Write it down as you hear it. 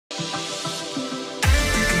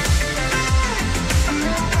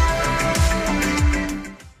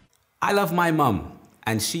I love my mum,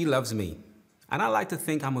 and she loves me. And I like to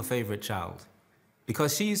think I'm her favorite child,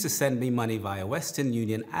 because she used to send me money via Western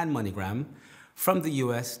Union and MoneyGram from the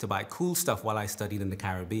US to buy cool stuff while I studied in the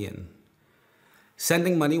Caribbean.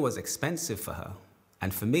 Sending money was expensive for her,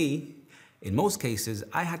 and for me, in most cases,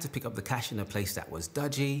 I had to pick up the cash in a place that was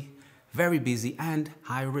dodgy, very busy, and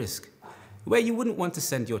high risk, where you wouldn't want to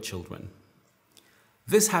send your children.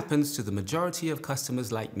 This happens to the majority of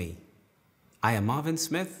customers like me. I am Marvin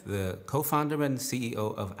Smith, the co-founder and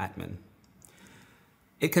CEO of Atmen.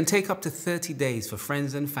 It can take up to 30 days for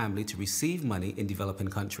friends and family to receive money in developing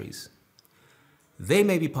countries. They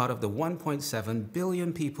may be part of the 1.7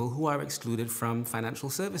 billion people who are excluded from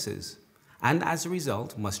financial services, and as a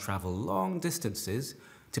result must travel long distances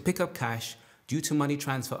to pick up cash due to money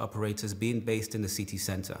transfer operators being based in the city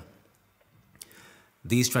center.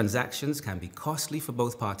 These transactions can be costly for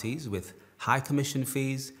both parties, with high commission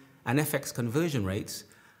fees and FX conversion rates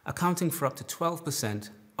accounting for up to 12%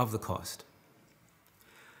 of the cost.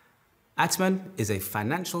 Atmen is a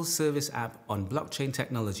financial service app on blockchain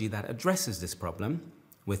technology that addresses this problem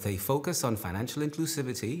with a focus on financial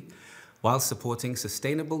inclusivity while supporting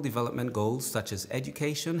sustainable development goals such as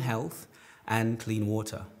education, health, and clean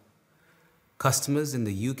water. Customers in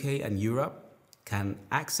the UK and Europe can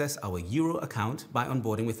access our Euro account by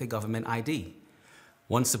onboarding with a government ID.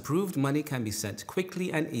 Once approved, money can be sent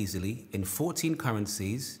quickly and easily in 14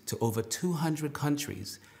 currencies to over 200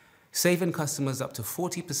 countries, saving customers up to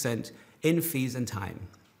 40% in fees and time.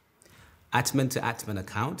 Atmen to Atmen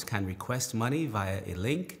account can request money via a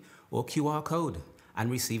link or QR code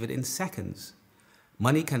and receive it in seconds.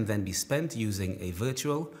 Money can then be spent using a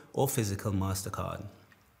virtual or physical MasterCard.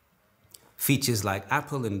 Features like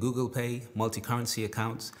Apple and Google Pay, multi-currency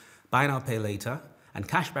accounts, buy now, pay later, and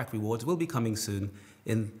cashback rewards will be coming soon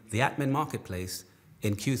in the Atmen marketplace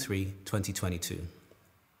in Q3 2022.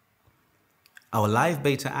 Our live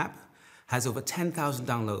beta app has over 10,000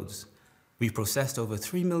 downloads. We've processed over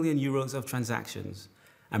 3 million euros of transactions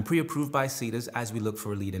and pre-approved by seeders as we look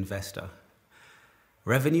for a lead investor.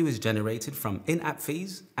 Revenue is generated from in-app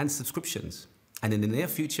fees and subscriptions, and in the near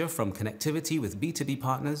future from connectivity with B2B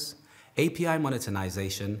partners, API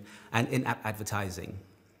monetization, and in-app advertising.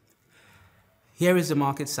 Here is the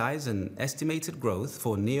market size and estimated growth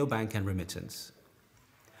for neobank and remittance.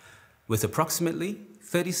 With approximately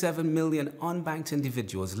 37 million unbanked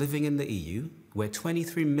individuals living in the EU, where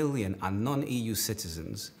 23 million are non-EU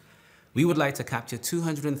citizens, we would like to capture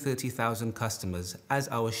 230,000 customers as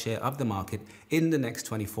our share of the market in the next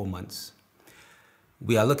 24 months.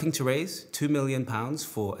 We are looking to raise £2 million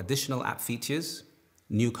for additional app features,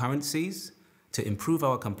 new currencies, to improve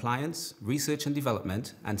our compliance, research and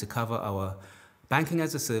development, and to cover our banking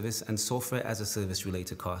as a service and software as a service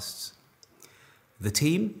related costs. The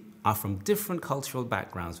team are from different cultural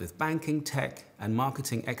backgrounds with banking, tech, and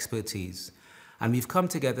marketing expertise, and we've come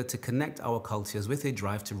together to connect our cultures with a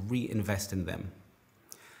drive to reinvest in them.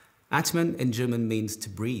 Atmen in German means to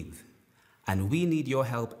breathe, and we need your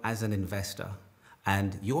help as an investor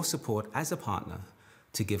and your support as a partner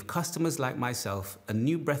to give customers like myself a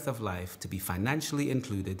new breath of life to be financially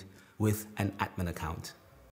included with an Atmen account.